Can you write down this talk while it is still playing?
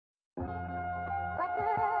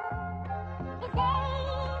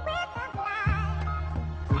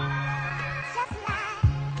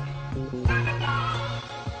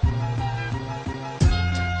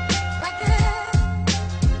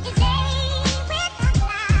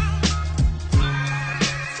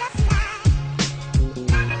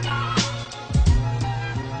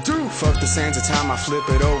the sands of time, I flip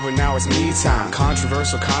it over, now it's me time.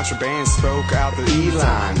 Controversial contraband spoke out the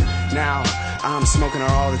E-line. Now I'm smoking her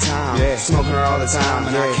all the time, smoking her all the time,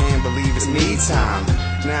 and I can't believe it's me time.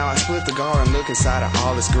 Now I split the guard and look inside of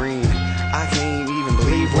all this green. I can't even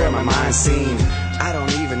believe where my mind's seen. I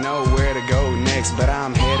don't even know where to go next, but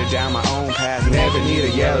I'm headed down my own path, never need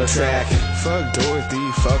a yellow track. Fuck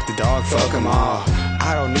Dorothy, fuck the dog, fuck them all.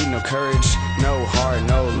 I don't need no courage, no heart,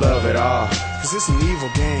 no love at all. Cause it's an evil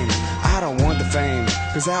game, I don't want the fame.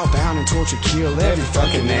 Cause outbound and torture kill every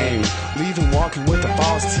fucking name. Leave him walking with the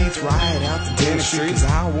false teeth right out the dentistry. Cause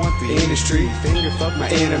I want the industry, finger fuck my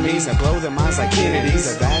enemies. I blow their minds like Kennedy's.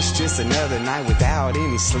 So that's just another night without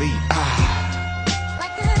any sleep.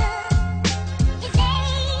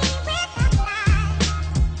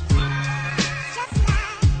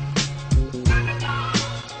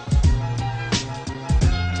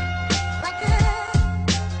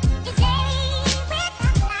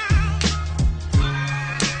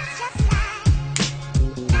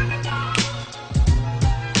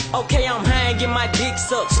 Okay, I'm high and get my dick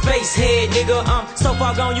sucked, space head, nigga. So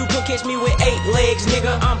far gone, you could catch me with 8 legs,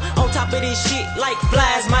 nigga. On top of this shit like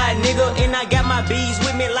flies, my nigga. And I got my bees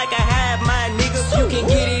with me like I have my nigga. You can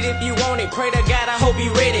get it if you want it, pray to God, I hope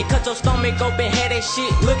you ready. Cut your stomach open, had that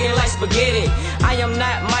shit looking like spaghetti. I am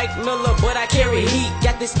not Mike Miller, but I carry heat.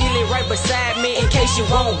 Got this skillet right beside me in case you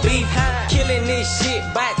won't beef. Killing this shit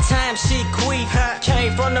by time she queef.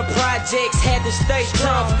 Came from the projects, had to stay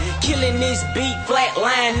tough. Killing this beat, flat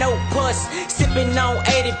line, no puss. Sipping on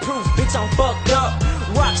 80 proof, bitch, I'm fucked up.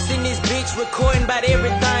 Rocks in this bitch, recording about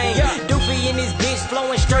everything. Doofy in this bitch,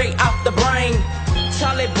 flowing straight off the brain.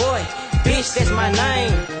 Charlie boy, bitch, that's my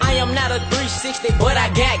name. I am not a 360, but I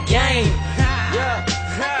got game.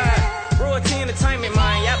 Royalty Entertainment,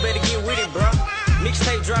 man, y'all better get with it, bro.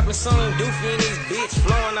 Mixtape dropping soon, Doofy in this bitch,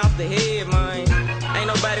 flowing off the head, man. Ain't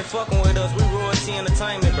nobody fucking with us, we Royalty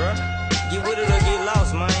Entertainment, bro. Get with it or get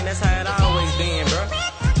lost, man, that's how it always been, bro.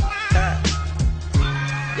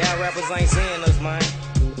 Y'all rappers ain't seeing us, man.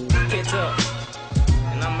 Catch up.